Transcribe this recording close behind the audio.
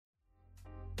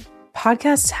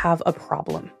Podcasts have a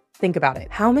problem. Think about it.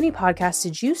 How many podcasts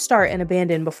did you start and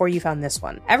abandon before you found this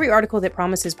one? Every article that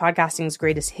promises podcasting's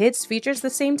greatest hits features the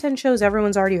same 10 shows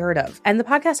everyone's already heard of. And the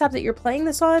podcast app that you're playing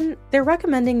this on, they're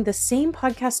recommending the same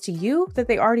podcast to you that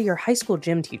they are to your high school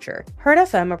gym teacher. Herd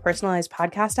FM, a personalized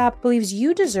podcast app, believes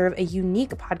you deserve a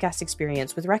unique podcast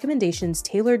experience with recommendations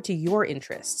tailored to your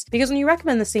interests. Because when you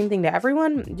recommend the same thing to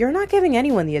everyone, you're not giving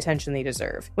anyone the attention they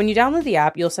deserve. When you download the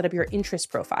app, you'll set up your interest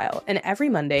profile, and every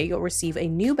Monday you'll receive a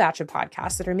new batch of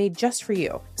podcasts that are made just for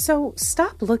you. So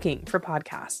stop looking for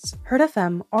podcasts. Herd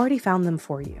FM already found them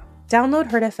for you.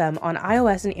 Download Herd FM on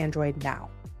iOS and Android now.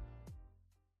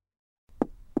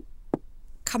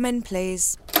 Come in,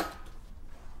 please.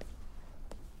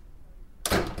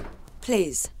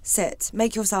 Please, sit.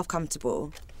 Make yourself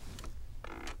comfortable.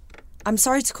 I'm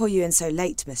sorry to call you in so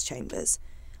late, Miss Chambers.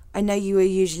 I know you were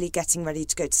usually getting ready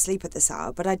to go to sleep at this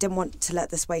hour, but I didn't want to let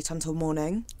this wait until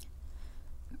morning.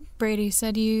 Brady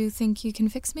said you think you can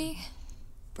fix me?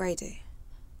 Brady.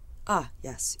 Ah,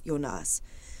 yes, your nurse.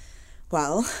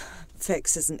 Well,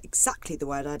 fix isn't exactly the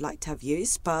word I'd like to have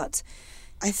used, but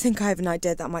I think I have an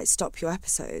idea that might stop your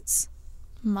episodes.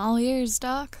 I'm all ears,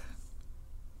 Doc.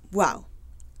 Well,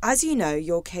 as you know,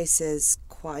 your case is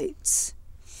quite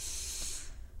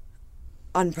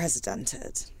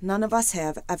unprecedented. None of us here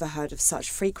have ever heard of such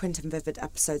frequent and vivid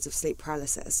episodes of sleep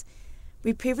paralysis.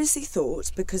 We previously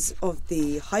thought, because of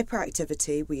the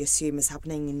hyperactivity we assume is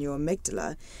happening in your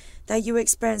amygdala, that you were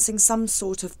experiencing some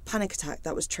sort of panic attack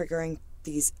that was triggering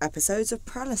these episodes of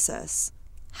paralysis.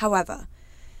 However,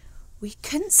 we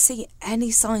couldn't see any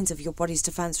signs of your body's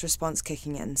defense response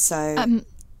kicking in, so...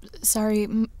 Sorry,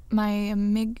 my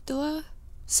amygdala?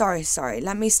 Sorry,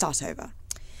 let me start over.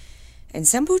 In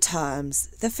simple terms,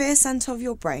 the fear center of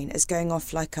your brain is going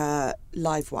off like a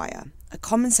live wire, a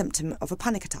common symptom of a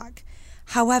panic attack.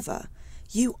 However,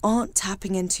 you aren't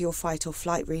tapping into your fight or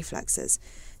flight reflexes,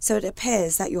 so it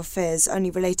appears that your fear is only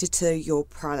related to your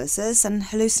paralysis and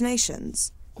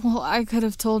hallucinations. Well, I could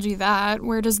have told you that.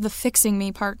 Where does the fixing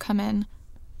me part come in?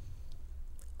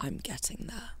 I'm getting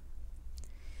there.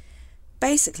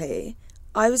 Basically,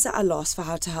 I was at a loss for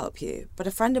how to help you, but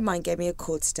a friend of mine gave me a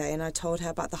call today and I told her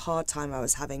about the hard time I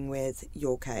was having with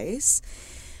your case.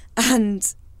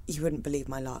 And you wouldn't believe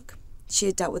my luck. She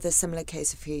had dealt with a similar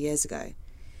case a few years ago.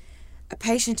 A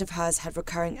patient of hers had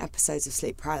recurring episodes of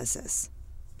sleep paralysis.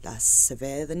 Less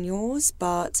severe than yours,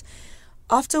 but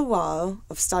after a while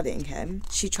of studying him,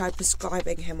 she tried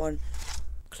prescribing him on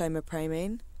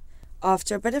clomipramine.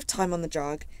 After a bit of time on the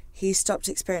drug, he stopped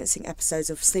experiencing episodes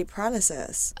of sleep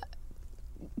paralysis.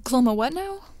 Cloma what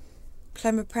now?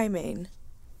 Clomipramine.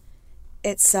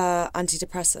 It's an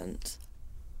antidepressant.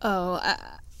 Oh,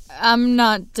 I'm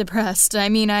not depressed. I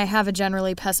mean, I have a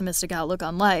generally pessimistic outlook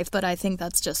on life, but I think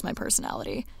that's just my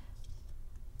personality.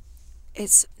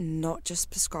 It's not just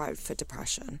prescribed for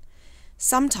depression.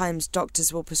 Sometimes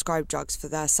doctors will prescribe drugs for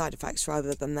their side effects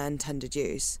rather than their intended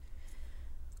use.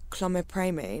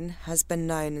 Clomipramine has been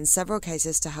known in several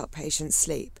cases to help patients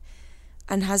sleep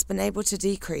and has been able to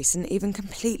decrease and even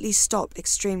completely stop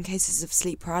extreme cases of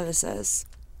sleep paralysis.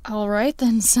 All right,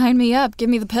 then sign me up. Give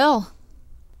me the pill.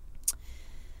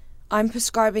 I'm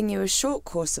prescribing you a short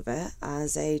course of it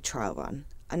as a trial run,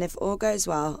 and if all goes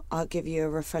well, I'll give you a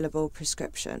refillable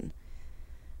prescription.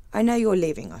 I know you're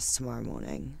leaving us tomorrow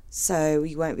morning, so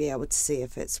we won't be able to see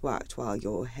if it's worked while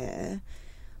you're here,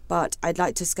 but I'd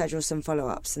like to schedule some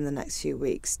follow-ups in the next few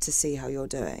weeks to see how you're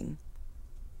doing.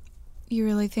 You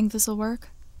really think this'll work?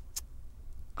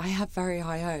 I have very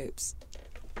high hopes.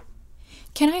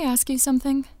 Can I ask you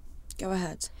something? Go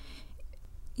ahead.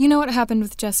 You know what happened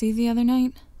with Jessie the other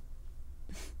night?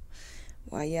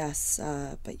 Why, yes,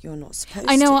 but you're not supposed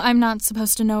to. I know I'm not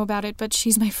supposed to know about it, but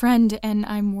she's my friend, and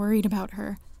I'm worried about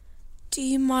her. Do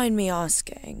you mind me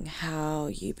asking how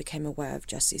you became aware of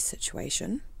Jessie's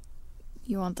situation?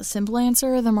 You want the simple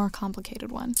answer or the more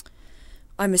complicated one?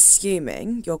 I'm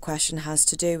assuming your question has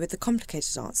to do with the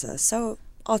complicated answer, so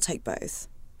I'll take both.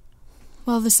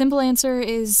 Well, the simple answer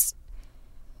is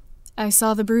I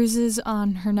saw the bruises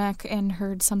on her neck and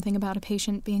heard something about a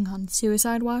patient being on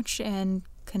suicide watch and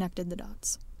connected the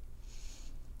dots.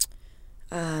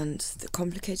 And the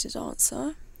complicated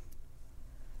answer?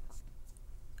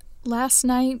 Last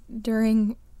night,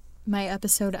 during my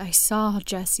episode, I saw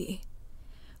Jessie.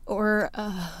 Or a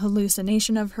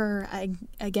hallucination of her,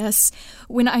 I guess.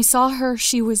 When I saw her,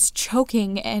 she was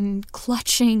choking and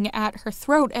clutching at her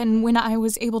throat, and when I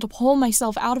was able to pull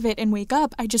myself out of it and wake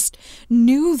up, I just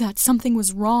knew that something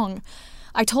was wrong.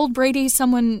 I told Brady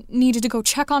someone needed to go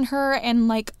check on her, and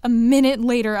like a minute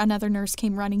later, another nurse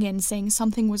came running in saying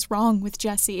something was wrong with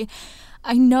Jessie.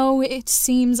 I know it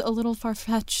seems a little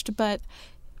far-fetched, but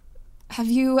have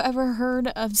you ever heard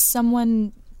of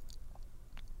someone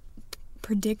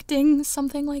predicting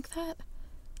something like that?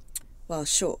 Well,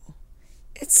 sure.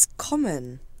 It's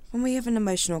common when we have an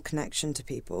emotional connection to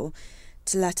people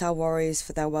to let our worries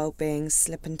for their well-being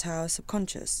slip into our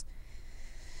subconscious.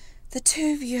 The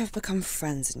two of you have become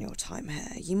friends in your time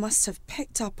here. You must have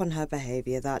picked up on her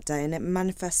behaviour that day and it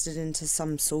manifested into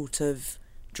some sort of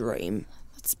dream.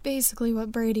 That's basically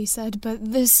what Brady said,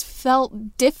 but this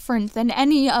felt different than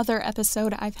any other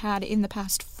episode I've had in the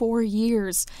past 4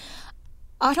 years.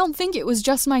 I don't think it was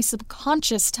just my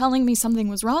subconscious telling me something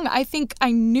was wrong. I think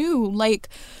I knew,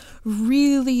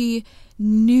 really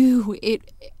knew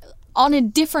it on a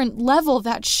different level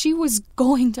that she was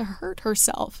going to hurt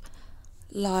herself.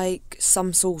 Like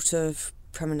some sort of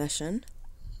premonition?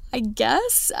 I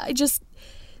guess.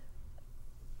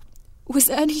 Was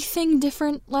anything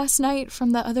different last night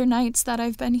from the other nights that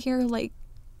I've been here,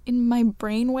 in my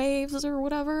brainwaves or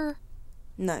whatever?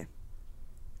 No.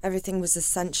 Everything was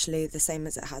essentially the same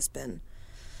as it has been.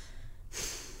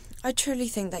 I truly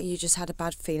think that you just had a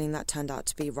bad feeling that turned out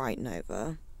to be right,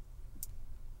 Nova.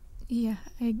 Yeah,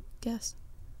 I guess.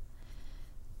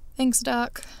 Thanks,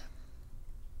 Doc.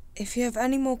 If you have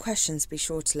any more questions, be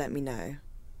sure to let me know.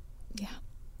 Yeah.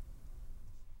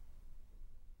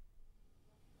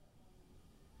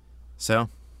 So,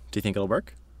 do you think it'll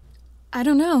work? I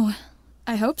don't know.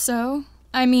 I hope so.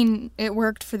 I mean, it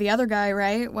worked for the other guy,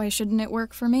 right? Why shouldn't it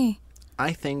work for me?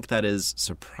 I think that is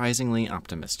surprisingly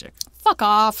optimistic. Fuck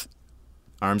off.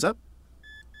 Arms up.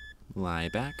 Lie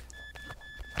back.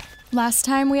 Last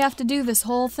time we have to do this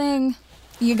whole thing.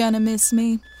 You gonna miss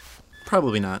me?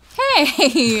 Probably not.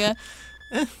 Hey!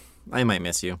 I might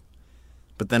miss you.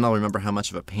 But then I'll remember how much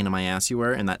of a pain in my ass you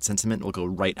were, and that sentiment will go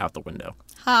right out the window.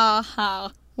 Ha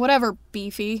ha. Whatever,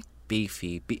 beefy.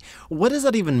 Beefy. What does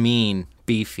that even mean,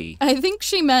 beefy? I think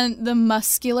she meant the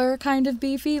muscular kind of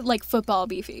beefy, like football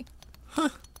beefy. Huh.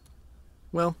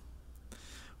 Well,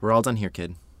 we're all done here,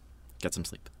 kid. Get some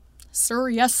sleep. Sir,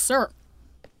 yes, sir.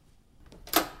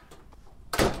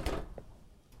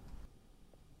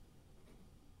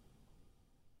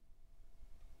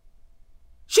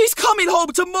 She's coming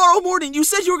home tomorrow morning. You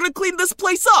said you were going to clean this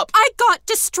place up. I got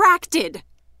distracted.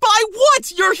 By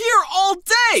what? You're here all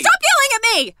day. Stop yelling at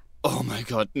me! Oh my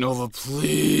god, Nova,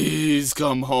 please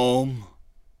come home.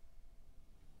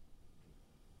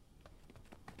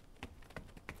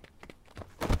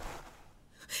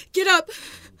 Get up.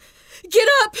 Get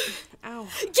up. Ow.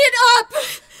 Get up.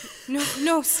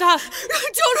 No, stop.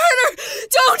 Don't hurt her.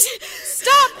 Don't.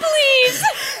 Stop, please.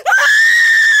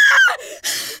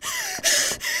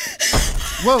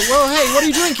 Whoa, hey, what are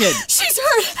you doing, kid? She's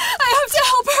hurt. I have to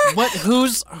help her. What?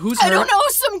 Who's hurt? I don't know.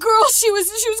 Some girl. She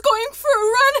was going for a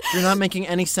run. You're not making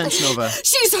any sense, Nova.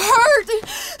 She's hurt.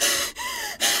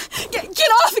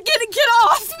 Get off. Get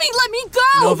off me. Let me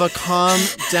go. Nova, calm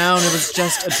down. It was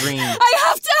just a dream. I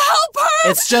have to help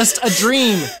her. It's just a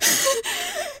dream.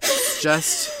 It's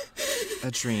just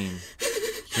a dream.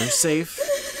 You're safe.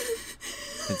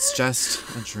 It's just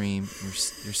a dream.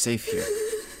 You're safe here.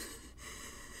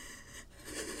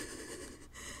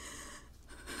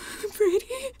 Brady,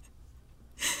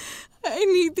 I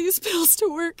need these pills to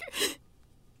work.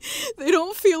 They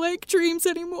don't feel like dreams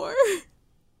anymore.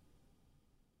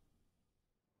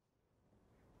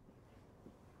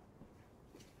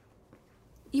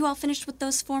 You all finished with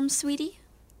those forms, sweetie?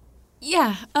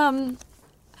 Yeah,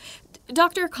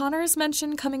 Dr. Connors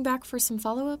mentioned coming back for some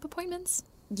follow-up appointments?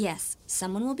 Yes,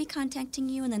 someone will be contacting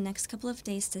you in the next couple of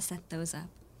days to set those up.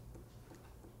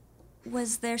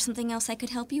 Was there something else I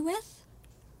could help you with?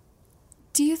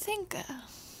 Do you think...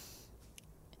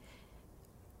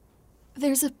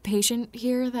 there's a patient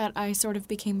here that I sort of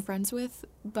became friends with,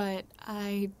 but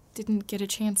I didn't get a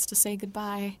chance to say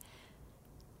goodbye.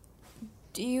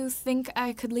 Do you think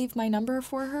I could leave my number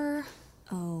for her?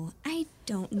 Oh, I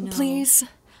don't know. Please.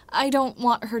 I don't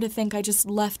want her to think I just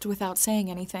left without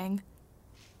saying anything.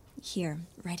 Here,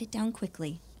 write it down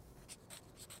quickly.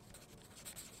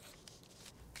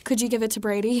 Could you give it to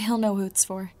Brady? He'll know who it's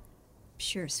for.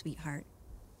 Sure, sweetheart.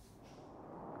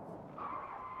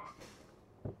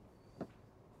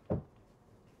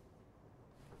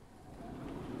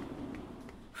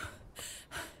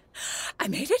 I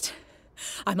made it.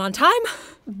 I'm on time.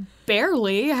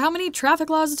 Barely. How many traffic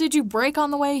laws did you break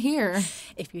on the way here?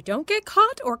 If you don't get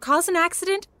caught or cause an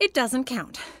accident, it doesn't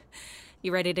count.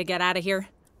 You ready to get out of here?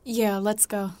 Yeah, let's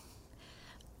go.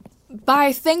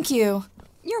 Bye, thank you.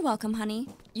 You're welcome, honey.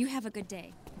 You have a good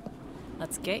day.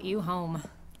 Let's get you home.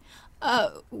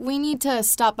 We need to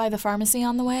stop by the pharmacy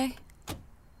on the way.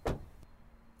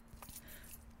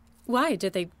 Why?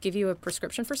 Did they give you a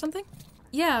prescription for something?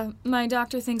 Yeah, my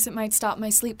doctor thinks it might stop my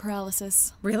sleep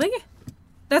paralysis. Really?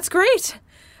 That's great.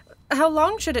 How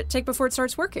long should it take before it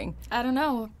starts working? I don't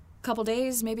know, a couple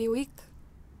days, maybe a week.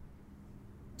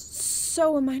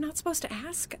 So am I not supposed to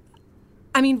ask?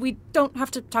 I mean, we don't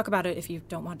have to talk about it if you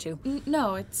don't want to.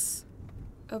 No, it's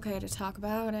okay to talk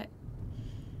about it.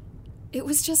 It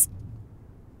was just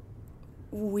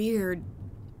weird,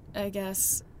 I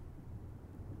guess.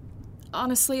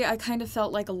 Honestly, I kind of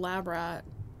felt like a lab rat.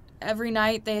 Every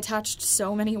night they attached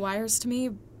so many wires to me,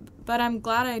 but I'm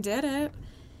glad I did it.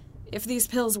 If these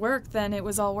pills work, then it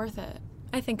was all worth it.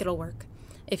 I think it'll work.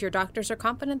 If your doctors are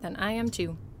competent, then I am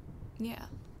too. Yeah.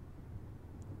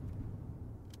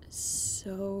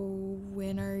 So,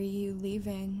 when are you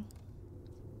leaving?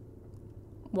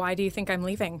 Why do you think I'm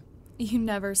leaving? You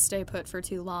never stay put for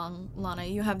too long, Lana.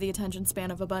 You have the attention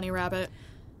span of a bunny rabbit.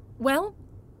 Well,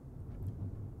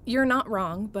 you're not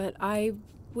wrong, but I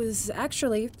was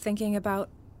actually thinking about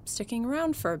sticking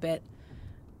around for a bit.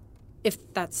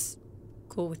 If that's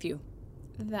cool with you.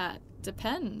 That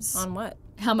depends. On what?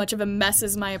 How much of a mess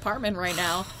is my apartment right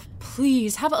now?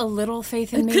 Please, have a little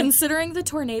faith in me. Considering the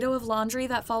tornado of laundry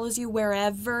that follows you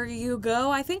wherever you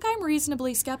go, I think I'm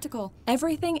reasonably skeptical.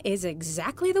 Everything is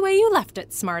exactly the way you left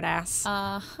it, smartass.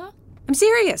 Uh-huh. I'm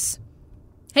serious.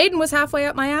 Hayden was halfway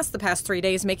up my ass the past 3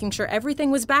 days making sure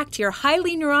everything was back to your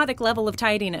highly neurotic level of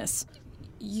tidiness.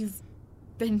 You've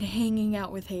been hanging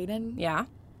out with Hayden? Yeah.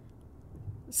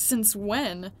 Since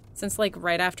when? Since,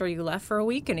 right after you left for a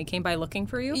week and he came by looking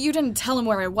for you? You didn't tell him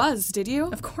where I was, did you?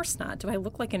 Of course not. Do I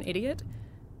look like an idiot?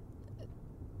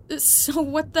 So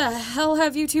what the hell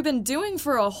have you two been doing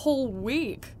for a whole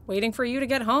week? Waiting for you to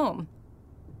get home.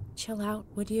 Chill out,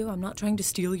 would you? I'm not trying to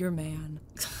steal your man.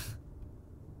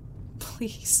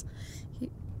 Please.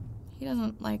 He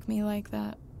doesn't like me like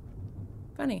that.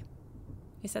 Funny.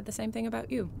 He said the same thing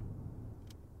about you.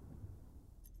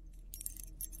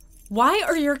 Why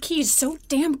are your keys so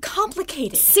damn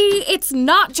complicated? See, it's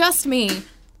not just me.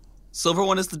 Silver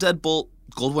one is the deadbolt,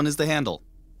 gold one is the handle.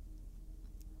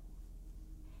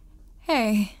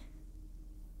 Hey.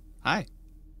 Hi.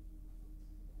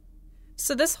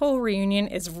 So this whole reunion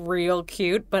is real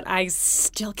cute, but I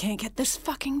still can't get this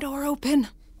fucking door open.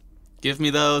 Give me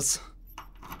those.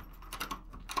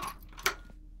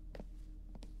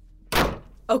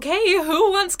 Okay,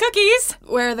 who wants cookies?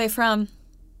 Where are they from?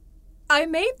 I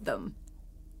made them.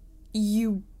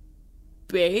 You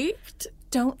baked?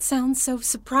 Don't sound so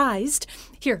surprised.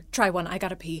 Here, try one. I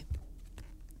gotta pee.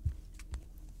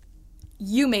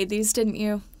 You made these, didn't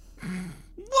you?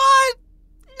 What?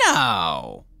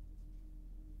 No.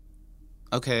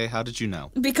 Okay, how did you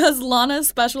know? Because Lana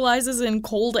specializes in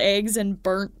cold eggs and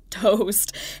burnt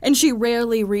toast, and she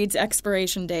rarely reads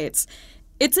expiration dates.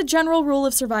 It's a general rule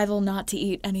of survival not to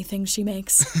eat anything she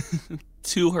makes.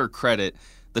 To her credit,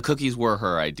 the cookies were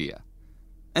her idea.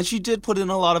 And she did put in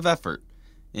a lot of effort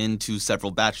into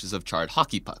several batches of charred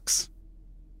hockey pucks.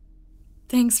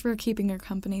 Thanks for keeping her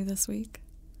company this week.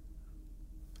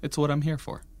 It's what I'm here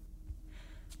for.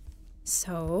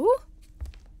 So,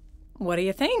 what do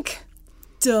you think?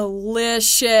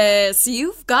 Delicious.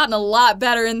 You've gotten a lot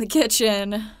better in the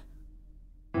kitchen.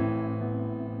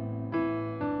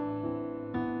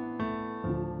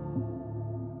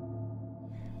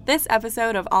 This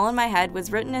episode of All in My Head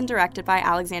was written and directed by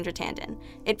Alexandra Tandon.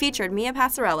 It featured Mia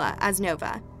Passarella as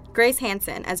Nova, Grace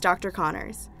Hansen as Dr.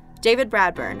 Connors, David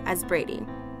Bradburn as Brady,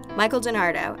 Michael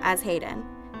DiNardo as Hayden,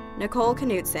 Nicole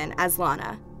Knutson as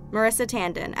Lana, Marissa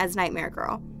Tandon as Nightmare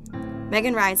Girl,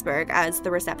 Megan Reisberg as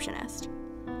The Receptionist.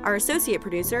 Our associate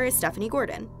producer is Stephanie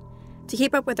Gordon. To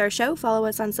keep up with our show, follow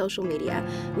us on social media.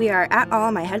 We are at All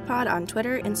in My Head Pod on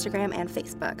Twitter, Instagram, and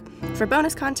Facebook. For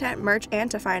bonus content, merch,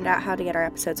 and to find out how to get our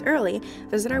episodes early,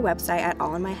 visit our website at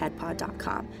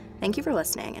allinmyheadpod.com. Thank you for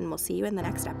listening, and we'll see you in the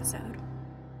next episode.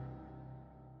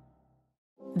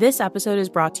 This episode is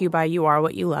brought to you by You Are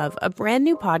What You Love, a brand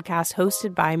new podcast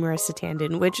hosted by Marissa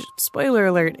Tandon, which, spoiler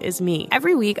alert, is me.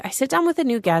 Every week, I sit down with a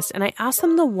new guest and I ask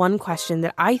them the one question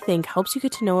that I think helps you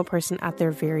get to know a person at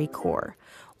their very core.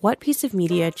 What piece of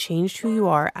media changed who you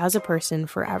are as a person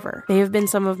forever? They have been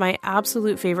some of my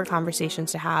absolute favorite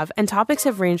conversations to have, and topics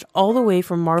have ranged all the way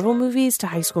from Marvel movies to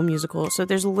High School Musical, so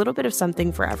there's a little bit of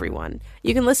something for everyone.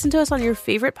 You can listen to us on your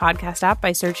favorite podcast app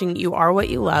by searching You Are What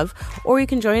You Love, or you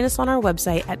can join us on our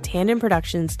website at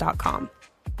tandonproductions.com.